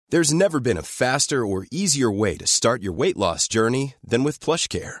There's never been a faster or easier way to start your weight loss journey than with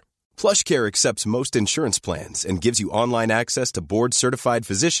PlushCare. PlushCare accepts most insurance plans and gives you online access to board-certified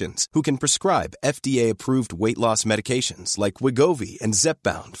physicians who can prescribe FDA-approved weight loss medications like Wegovy and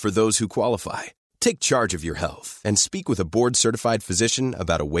Zepbound for those who qualify. Take charge of your health and speak with a board-certified physician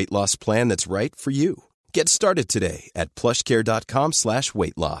about a weight loss plan that's right for you. Get started today at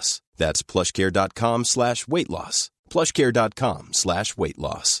plushcare.com/weight loss. That's plushcare.com/weight loss. plushcare.com/weight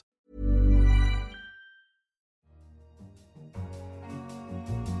loss.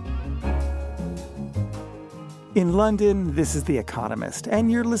 In London, this is The Economist, and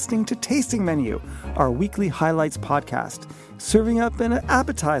you're listening to Tasting Menu, our weekly highlights podcast, serving up an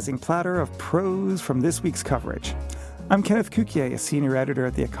appetizing platter of pros from this week's coverage. I'm Kenneth Cukier, a senior editor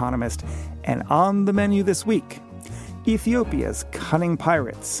at The Economist, and on the menu this week, Ethiopia's cunning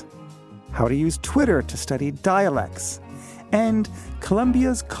pirates, how to use Twitter to study dialects, and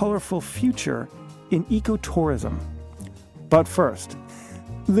Colombia's colorful future in ecotourism. But first,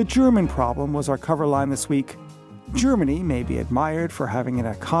 the German problem was our cover line this week. Germany may be admired for having an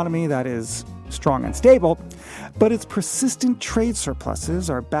economy that is strong and stable, but its persistent trade surpluses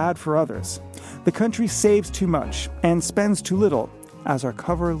are bad for others. The country saves too much and spends too little, as our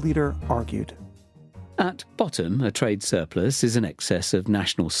cover leader argued. At bottom, a trade surplus is an excess of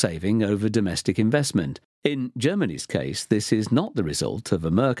national saving over domestic investment. In Germany's case, this is not the result of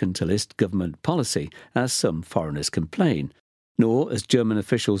a mercantilist government policy, as some foreigners complain, nor, as German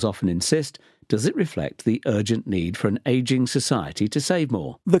officials often insist, does it reflect the urgent need for an ageing society to save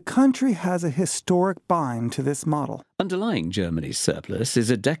more. The country has a historic bind to this model. Underlying Germany's surplus is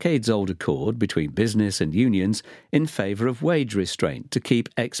a decades-old accord between business and unions in favour of wage restraint to keep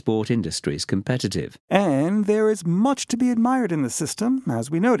export industries competitive. And there is much to be admired in the system, as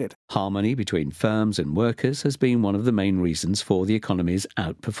we noted. Harmony between firms and workers has been one of the main reasons for the economy's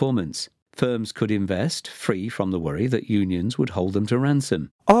outperformance. Firms could invest, free from the worry that unions would hold them to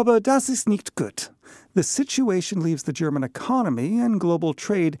ransom. Aber das ist nicht gut. The situation leaves the German economy and global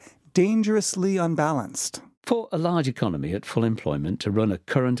trade dangerously unbalanced. For a large economy at full employment to run a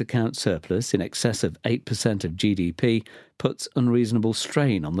current account surplus in excess of 8% of GDP puts unreasonable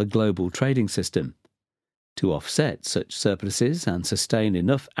strain on the global trading system. To offset such surpluses and sustain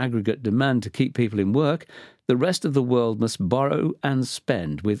enough aggregate demand to keep people in work, the rest of the world must borrow and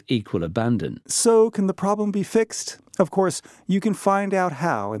spend with equal abandon. So, can the problem be fixed? Of course, you can find out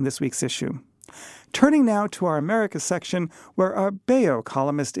how in this week's issue. Turning now to our Americas section, where our Bayo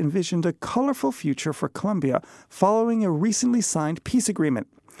columnist envisioned a colorful future for Colombia following a recently signed peace agreement.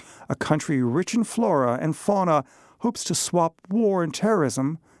 A country rich in flora and fauna hopes to swap war and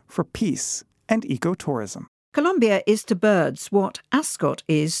terrorism for peace and ecotourism. Colombia is to birds what Ascot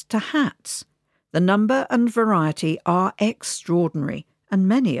is to hats. The number and variety are extraordinary, and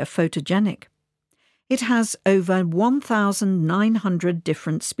many are photogenic. It has over 1,900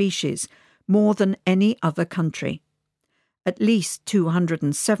 different species, more than any other country. At least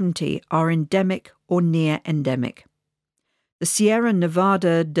 270 are endemic or near endemic. The Sierra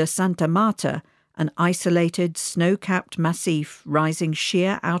Nevada de Santa Marta, an isolated snow-capped massif rising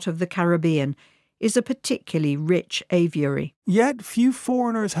sheer out of the Caribbean, is a particularly rich aviary. Yet few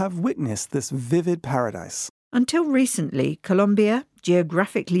foreigners have witnessed this vivid paradise. Until recently, Colombia,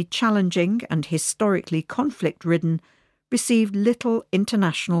 geographically challenging and historically conflict-ridden, received little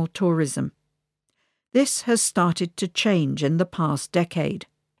international tourism. This has started to change in the past decade.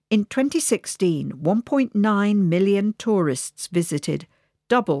 In 2016, 1.9 million tourists visited,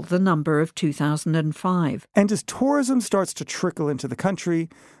 double the number of 2005. And as tourism starts to trickle into the country,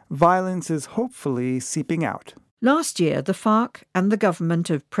 violence is hopefully seeping out. Last year, the FARC and the government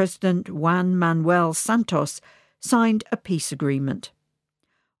of President Juan Manuel Santos signed a peace agreement.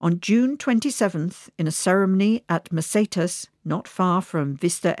 On June 27th, in a ceremony at Mesetas, not far from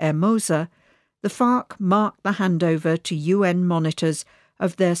Vista Hermosa, the FARC marked the handover to UN monitors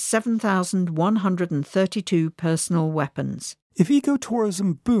of their 7,132 personal weapons. If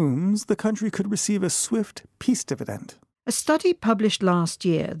ecotourism booms, the country could receive a swift peace dividend. A study published last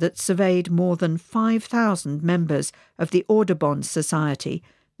year that surveyed more than 5,000 members of the Audubon Society,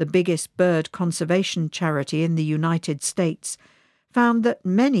 the biggest bird conservation charity in the United States, found that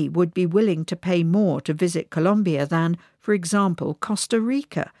many would be willing to pay more to visit Colombia than, for example, Costa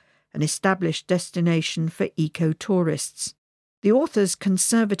Rica, an established destination for eco-tourists. The author's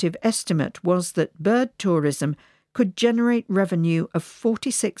conservative estimate was that bird tourism could generate revenue of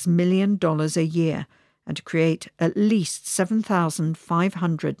 $46 million a year and create at least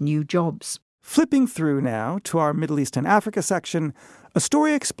 7,500 new jobs. Flipping through now to our Middle East and Africa section, a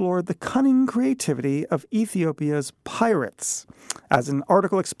story explored the cunning creativity of Ethiopia's pirates. As an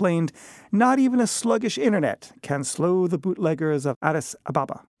article explained, not even a sluggish internet can slow the bootleggers of Addis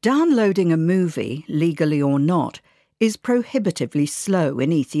Ababa. Downloading a movie, legally or not, is prohibitively slow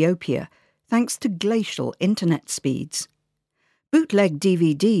in Ethiopia, thanks to glacial internet speeds. Bootleg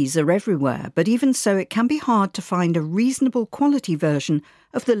DVDs are everywhere, but even so it can be hard to find a reasonable quality version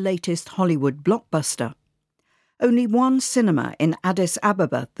of the latest Hollywood blockbuster. Only one cinema in Addis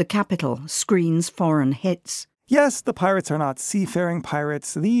Ababa, the capital, screens foreign hits. Yes, the pirates are not seafaring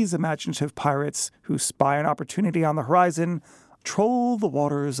pirates. These imaginative pirates who spy an opportunity on the horizon troll the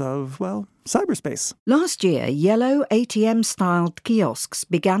waters of, well, cyberspace. Last year, yellow ATM-styled kiosks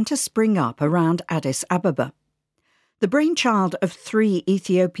began to spring up around Addis Ababa. The brainchild of 3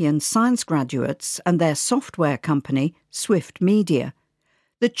 Ethiopian science graduates and their software company, Swift Media.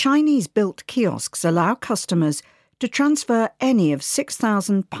 The Chinese-built kiosks allow customers to transfer any of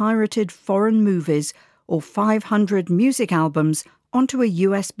 6,000 pirated foreign movies or 500 music albums onto a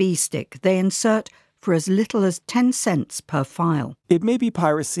USB stick they insert for as little as 10 cents per file. It may be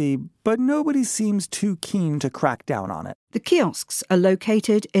piracy, but nobody seems too keen to crack down on it. The kiosks are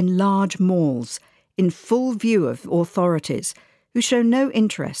located in large malls, in full view of authorities, who show no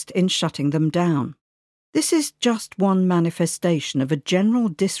interest in shutting them down. This is just one manifestation of a general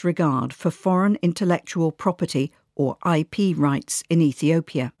disregard for foreign intellectual property or IP rights in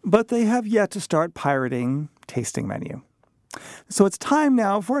Ethiopia. But they have yet to start pirating Tasting Menu. So it's time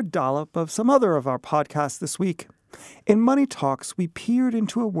now for a dollop of some other of our podcasts this week. In Money Talks, we peered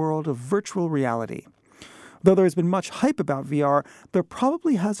into a world of virtual reality. Though there has been much hype about VR, there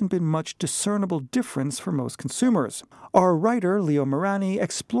probably hasn't been much discernible difference for most consumers. Our writer, Leo Mirani,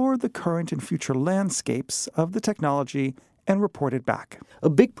 explored the current and future landscapes of the technology and reported back. A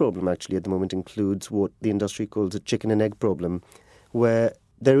big problem actually at the moment includes what the industry calls a chicken and egg problem, where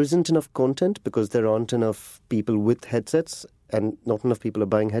there isn't enough content because there aren't enough people with headsets, and not enough people are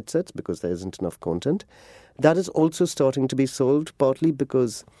buying headsets because there isn't enough content. That is also starting to be solved, partly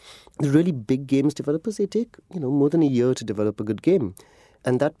because the really big games developers, they take more than a year to develop a good game.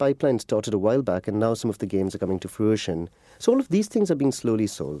 And that pipeline started a while back, and now some of the games are coming to fruition. So all of these things are being slowly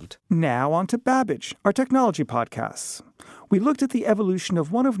solved. Now on to Babbage, our technology podcasts. We looked at the evolution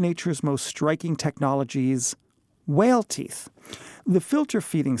of one of nature's most striking technologies, whale teeth. The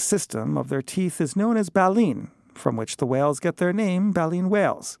filter-feeding system of their teeth is known as baleen, from which the whales get their name, baleen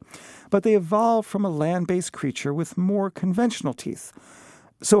whales. But they evolved from a land-based creature with more conventional teeth.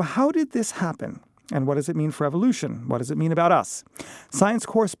 So how did this happen? And what does it mean for evolution? What does it mean about us? Science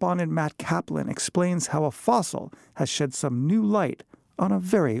correspondent Matt Kaplan explains how a fossil has shed some new light on a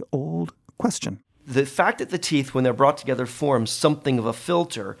very old question. The fact that the teeth, when they're brought together, form something of a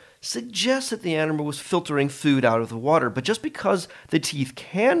filter suggests that the animal was filtering food out of the water. But just because the teeth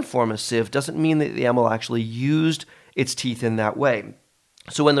can form a sieve doesn't mean that the animal actually used its teeth in that way.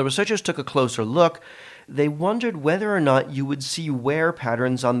 So when the researchers took a closer look, they wondered whether or not you would see wear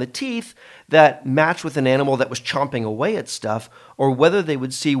patterns on the teeth that match with an animal that was chomping away at stuff, or whether they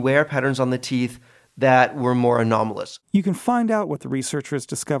would see wear patterns on the teeth that were more anomalous. You can find out what the researchers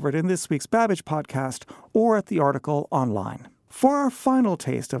discovered in this week's Babbage podcast or at the article online. For our final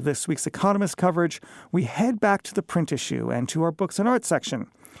taste of this week's Economist coverage, we head back to the print issue and to our books and art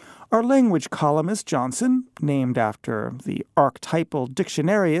section. Our language columnist, Johnson, named after the archetypal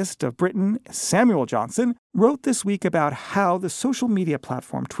dictionaryist of Britain, Samuel Johnson, wrote this week about how the social media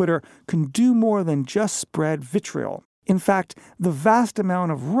platform Twitter can do more than just spread vitriol. In fact, the vast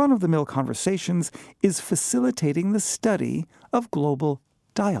amount of run-of-the-mill conversations is facilitating the study of global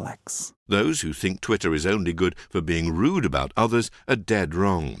dialects. Those who think Twitter is only good for being rude about others are dead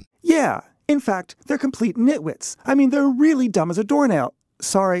wrong. Yeah, in fact, they're complete nitwits. I mean, they're really dumb as a doornail.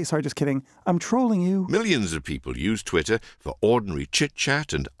 Sorry, just kidding. I'm trolling you. Millions of people use Twitter for ordinary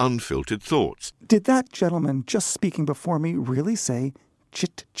chit-chat and unfiltered thoughts. Did that gentleman just speaking before me really say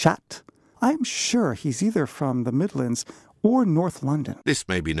chit-chat? I'm sure he's either from the Midlands or North London. This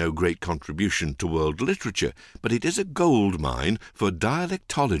may be no great contribution to world literature, but it is a gold mine for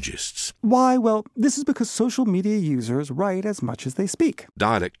dialectologists. Why? Well, this is because social media users write as much as they speak.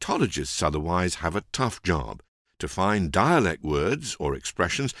 Dialectologists otherwise have a tough job. To find dialect words or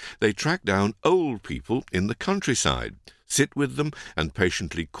expressions, they track down old people in the countryside, sit with them and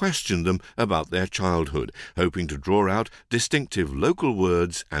patiently question them about their childhood, hoping to draw out distinctive local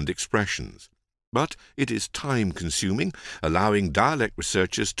words and expressions. But it is time-consuming, allowing dialect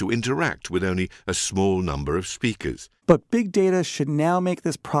researchers to interact with only a small number of speakers. But big data should now make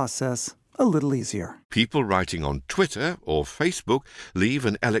this process a little easier. People writing on Twitter or Facebook leave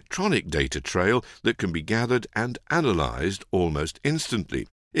an electronic data trail that can be gathered and analysed almost instantly.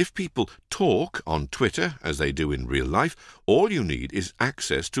 If people talk on Twitter, as they do in real life, all you need is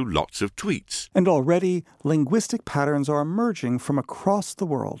access to lots of tweets. And already, linguistic patterns are emerging from across the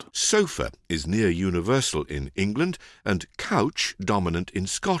world. Sofa is near universal in England and couch dominant in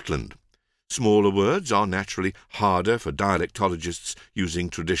Scotland. Smaller words are naturally harder for dialectologists using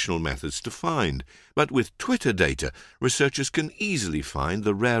traditional methods to find, but with Twitter data, researchers can easily find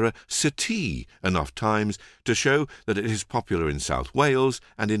the rarer settee enough times to show that it is popular in South Wales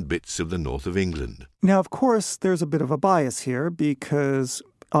and in bits of the north of England. Now, of course, there's a bit of a bias here because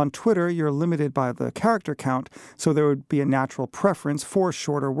on Twitter, you're limited by the character count, so there would be a natural preference for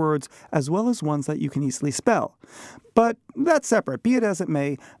shorter words as well as ones that you can easily spell. But that's separate. Be it as it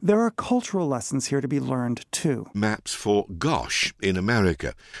may, there are cultural lessons here to be learned, too. Maps for gosh in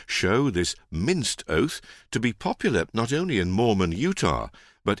America show this minced oath to be popular not only in Mormon, Utah,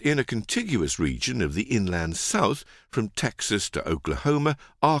 but in a contiguous region of the inland South from Texas to Oklahoma,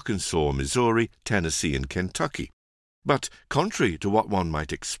 Arkansas, Missouri, Tennessee, and Kentucky. But contrary to what one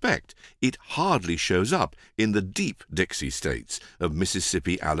might expect, it hardly shows up in the deep Dixie states of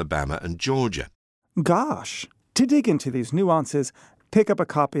Mississippi, Alabama, and Georgia. Gosh! To dig into these nuances, pick up a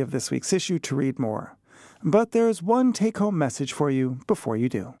copy of this week's issue to read more. But there's one take-home message for you before you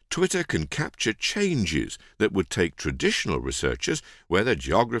do. Twitter can capture changes that would take traditional researchers, whether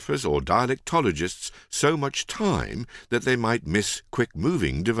geographers or dialectologists, so much time that they might miss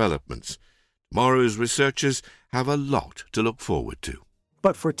quick-moving developments. Tomorrow's researchers have a lot to look forward to.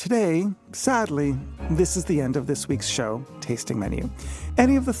 But for today, sadly, this is the end of this week's show, Tasting Menu.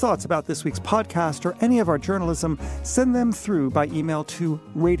 Any of the thoughts about this week's podcast or any of our journalism, send them through by email to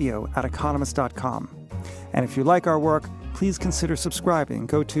radio@economist.com. And if you like our work, please consider subscribing.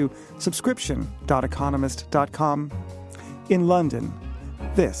 Go to subscription.economist.com. In London,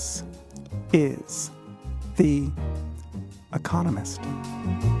 this is The Economist.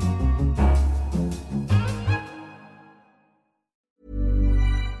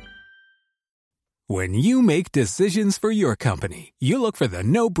 When you make decisions for your company, you look for the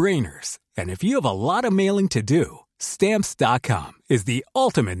no-brainers. And if you have a lot of mailing to do, Stamps.com is the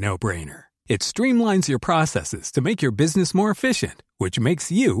ultimate no-brainer. It streamlines your processes to make your business more efficient, which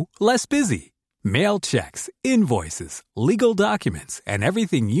makes you less busy. Mail checks, invoices, legal documents, and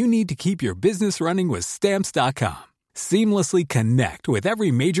everything you need to keep your business running with Stamps.com. Seamlessly connect with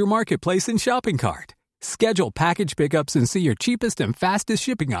every major marketplace and shopping cart. Schedule package pickups and see your cheapest and fastest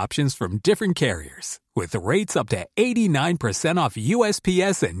shipping options from different carriers, with rates up to 89% off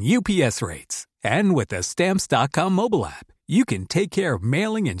USPS and UPS rates. And with the Stamps.com mobile app, you can take care of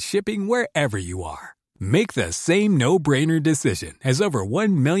mailing and shipping wherever you are. Make the same no-brainer decision as over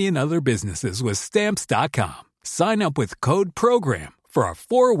 1 million other businesses with Stamps.com. Sign up with code PROGRAM for a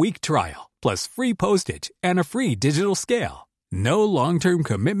 4-week trial, plus free postage and a free digital scale. No long-term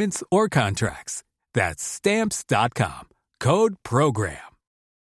commitments or contracts. That's Stamps.com. Code PROGRAM.